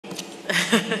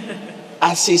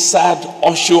Asisat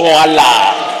Oshoala.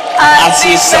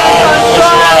 Asisat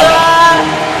Oshoala,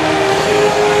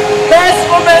 Best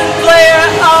Woman Player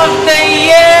of the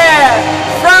Year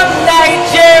from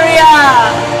Nigeria.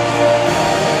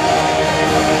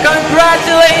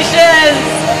 Congratulations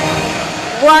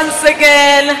once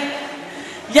again.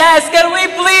 Yes, can we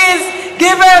please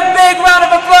give her a big round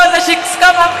of applause as she's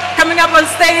coming up on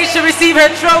stage to receive her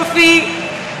trophy.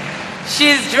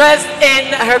 She's dressed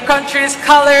in her country's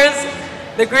colors,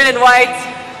 the green and white.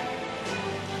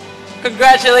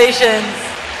 Congratulations.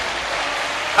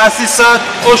 Asisat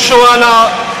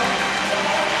Oshoala,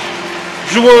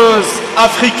 joueuse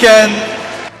africaine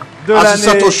de l'année.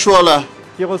 Asisat Oshoala,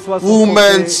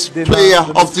 Women's Player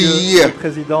of the Year,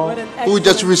 who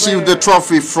just received the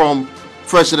trophy from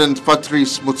President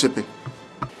Patrice Motsepe.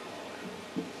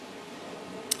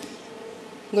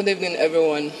 Good evening,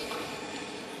 everyone.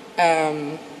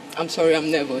 I'm sorry, I'm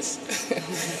nervous.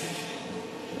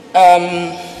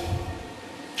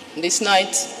 This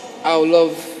night, I would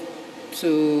love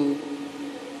to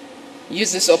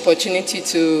use this opportunity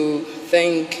to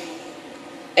thank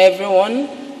everyone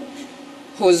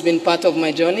who's been part of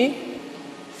my journey,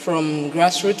 from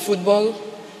grassroots football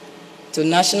to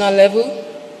national level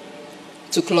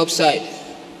to club side.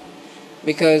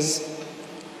 Because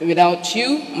without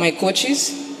you, my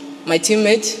coaches, my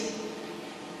teammates,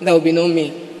 there will be no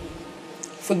me.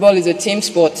 Football is a team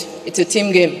sport. It's a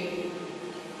team game.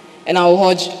 And I will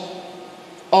urge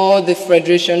all the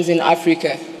federations in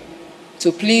Africa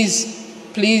to please,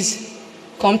 please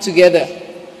come together.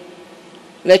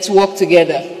 Let's work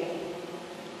together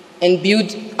and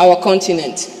build our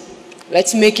continent.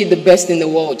 Let's make it the best in the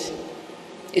world.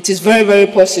 It is very, very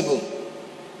possible.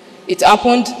 It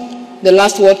happened the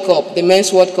last World Cup, the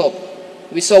Men's World Cup.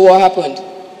 We saw what happened.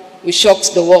 We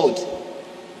shocked the world.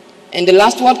 And the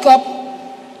last World Cup,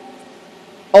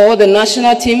 all the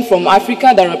national team from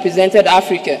Africa that represented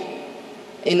Africa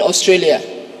in Australia,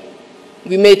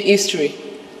 we made history.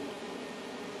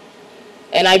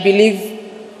 And I believe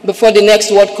before the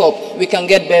next World Cup, we can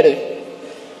get better.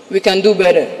 We can do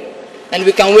better. And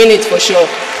we can win it for sure.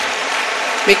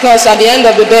 Because at the end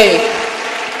of the day,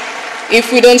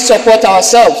 if we don't support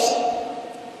ourselves,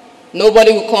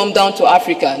 nobody will come down to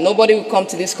Africa. Nobody will come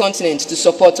to this continent to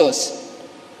support us.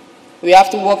 We have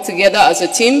to work together as a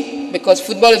team because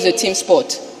football is a team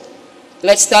sport.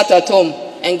 Let's start at home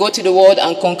and go to the world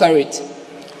and conquer it.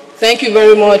 Thank you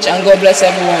very much and God bless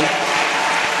everyone.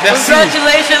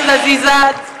 Congratulations,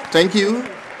 Asisat. Thank you.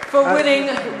 For winning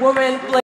Women Player.